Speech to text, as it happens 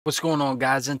What's going on,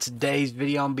 guys? In today's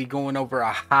video, I'm gonna be going over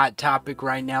a hot topic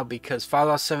right now because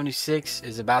Fallout 76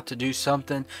 is about to do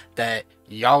something that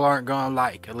y'all aren't gonna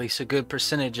like. At least a good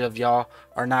percentage of y'all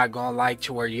are not gonna like,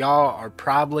 to where y'all are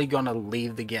probably gonna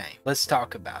leave the game. Let's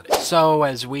talk about it. So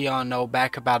as we all know,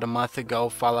 back about a month ago,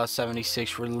 Fallout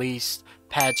 76 released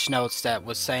patch notes that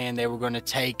was saying they were going to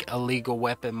take illegal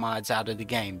weapon mods out of the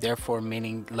game, therefore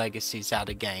meaning legacies out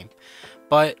of game.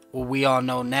 But what we all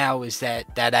know now is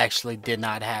that that actually did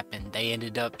not happen. They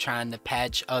ended up trying to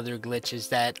patch other glitches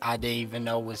that I didn't even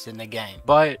know was in the game.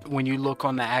 But when you look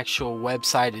on the actual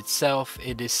website itself,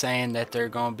 it is saying that they're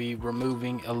going to be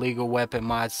removing illegal weapon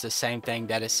mods, the same thing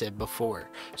that it said before.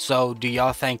 So do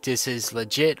y'all think this is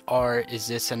legit, or is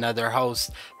this another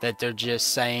host that they're just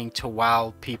saying to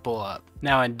wow people up?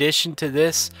 Now, in addition to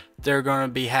this, they're going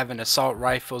to be having assault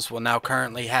rifles will now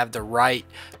currently have the right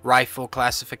rifle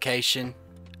classification.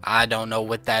 I don't know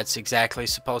what that's exactly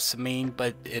supposed to mean,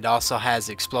 but it also has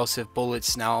explosive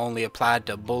bullets now only applied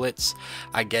to bullets.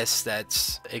 I guess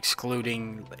that's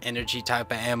excluding energy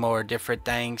type of ammo or different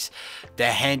things. The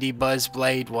handy buzz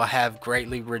blade will have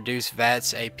greatly reduced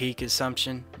VATS AP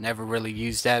consumption. Never really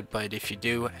used that, but if you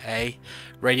do, hey.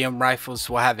 Radium rifles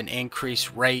will have an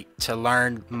increased rate to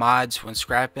learn mods when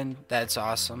scrapping. That's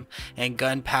awesome. And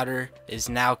gunpowder is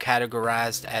now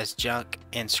categorized as junk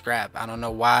and scrap. I don't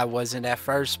know why it wasn't at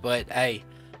first, but hey,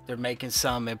 they're making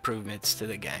some improvements to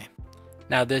the game.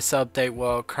 Now, this update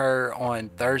will occur on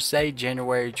Thursday,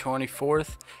 January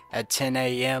 24th at 10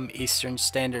 a.m. Eastern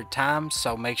Standard Time.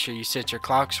 So make sure you set your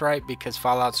clocks right, because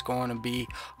Fallout's going to be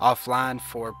offline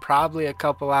for probably a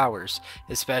couple hours,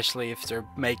 especially if they're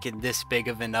making this big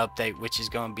of an update, which is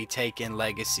going to be taking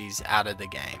legacies out of the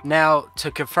game. Now,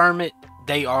 to confirm it,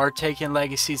 they are taking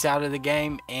legacies out of the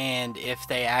game, and if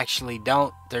they actually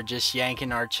don't, they're just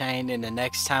yanking our chain, and the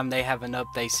next time they have an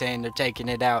update saying they're taking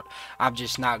it out, I'm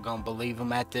just not gonna believe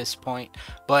them at this point.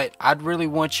 But I'd really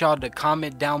want y'all to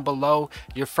comment down below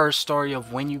your first story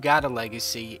of when you got a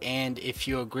legacy, and if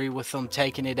you agree with them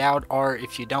taking it out, or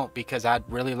if you don't, because I'd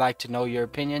really like to know your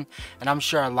opinion, and I'm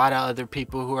sure a lot of other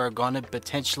people who are gonna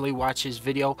potentially watch this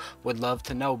video would love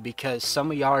to know, because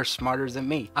some of y'all are smarter than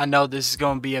me. I know this is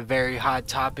gonna be a very hot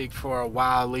topic for a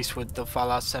while, at least with the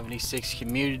Fallout 76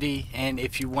 community, and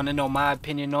if you want to know my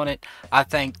opinion on it, I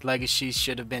think legacies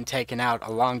should have been taken out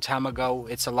a long time ago.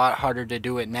 It's a lot harder to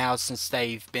do it now since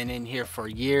they've been in here for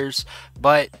years,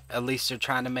 but at least they're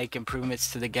trying to make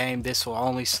improvements to the game. This will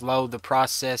only slow the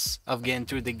process of getting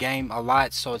through the game a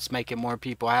lot, so it's making more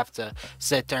people have to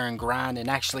sit there and grind and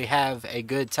actually have a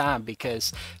good time,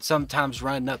 because sometimes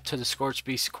running up to the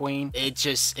Scorchbeast Queen,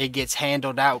 it gets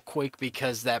handled out quick,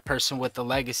 because that person with the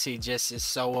legacy just is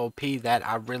so OP that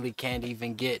I really can't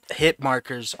even get hit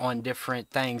markers on different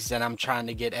things that I'm trying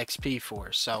to get XP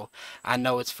for. So I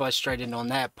know it's frustrating on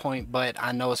that point, but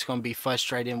I know it's going to be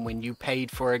frustrating when you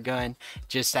paid for a gun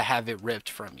just to have it ripped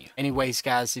from you. Anyways,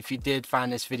 guys, if you did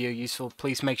find this video useful,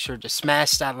 please make sure to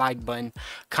smash that like button,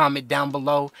 comment down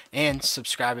below, and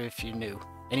subscribe if you're new.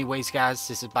 Anyways, guys,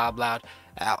 this is Bob Loud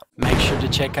out. Make sure to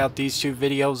check out these two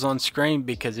videos on screen,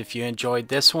 because if you enjoyed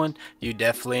this one, you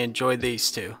definitely enjoyed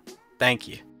these two. Thank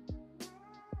you.